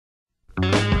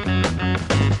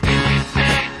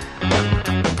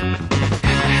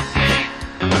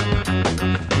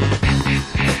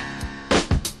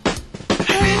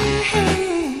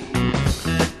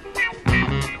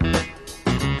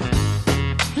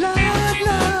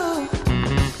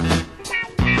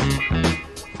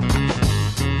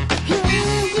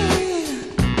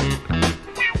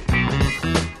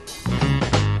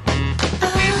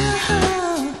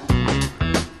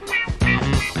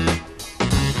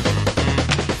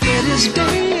Freddie's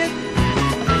dead.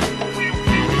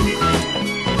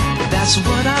 That's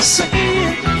what I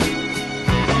said.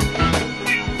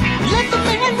 Let the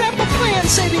man rap a plan,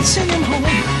 said he'd send him home,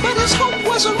 but his hope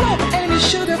wasn't wrong, and he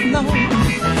should have known.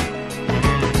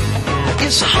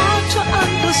 It's hard to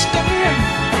understand.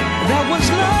 There was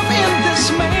love in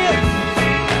this man.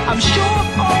 I'm sure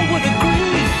all would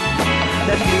agree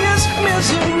that his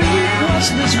misery was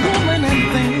this woman and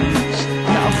things.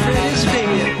 Now Freddie's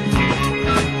dead.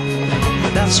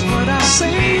 That's what I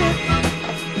said.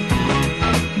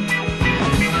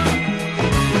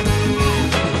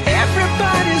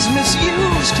 Everybody's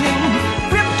misused him,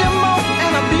 ripped him off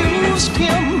and abused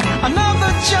him.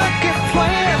 Another junkie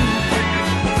plan,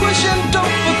 pushing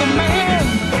dope for the man.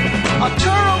 A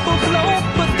terrible blow,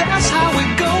 but that's how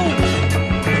it goes.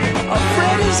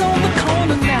 Freddie's on the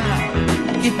corner now.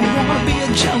 If you wanna be a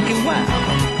junkie, wow,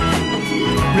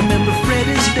 remember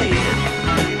Freddie's dead.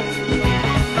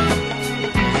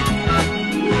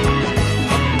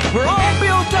 We're all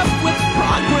built up with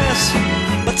progress,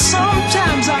 but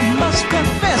sometimes I must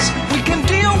confess we can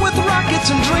deal with rockets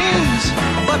and dreams,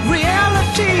 but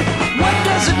reality, what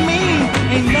does it mean?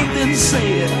 Ain't nothing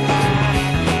said,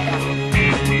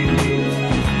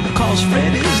 'cause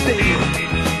Freddie's dead.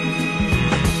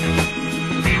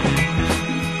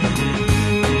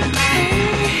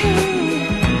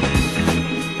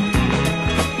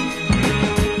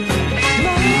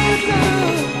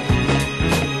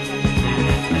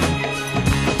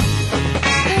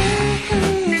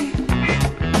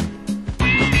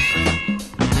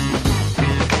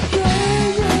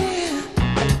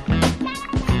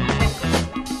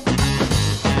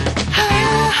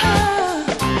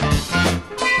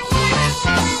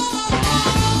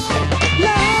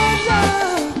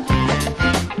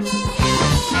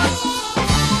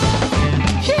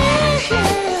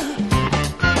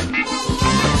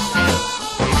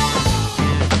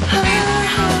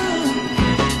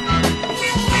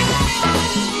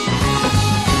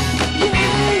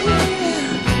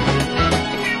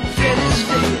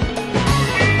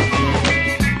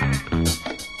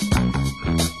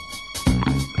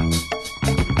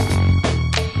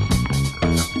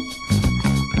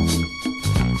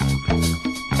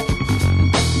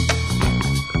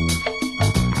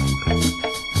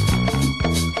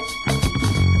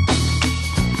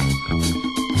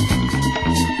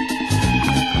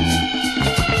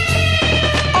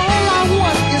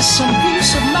 Some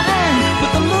peace of mind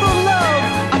with a little love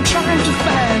I'm trying to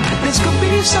find. This could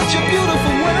be such a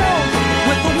beautiful world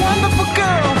with a wonderful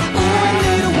girl. Ooh, I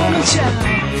need a woman child.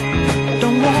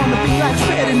 Don't wanna be like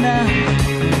Freddie now,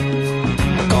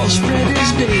 'cause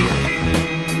Freddie's dead.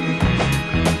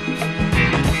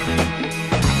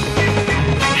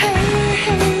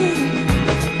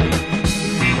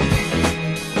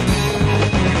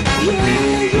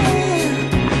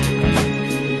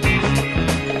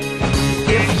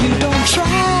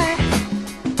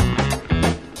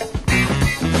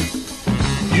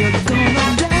 You're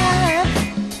gonna die.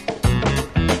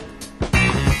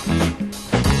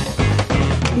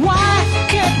 Why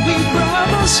can't we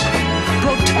brothers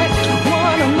protect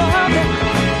one another?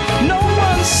 No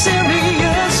one's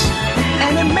serious,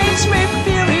 and it makes me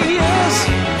furious.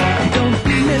 Don't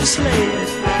be misled.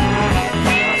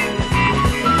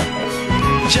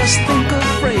 Just think of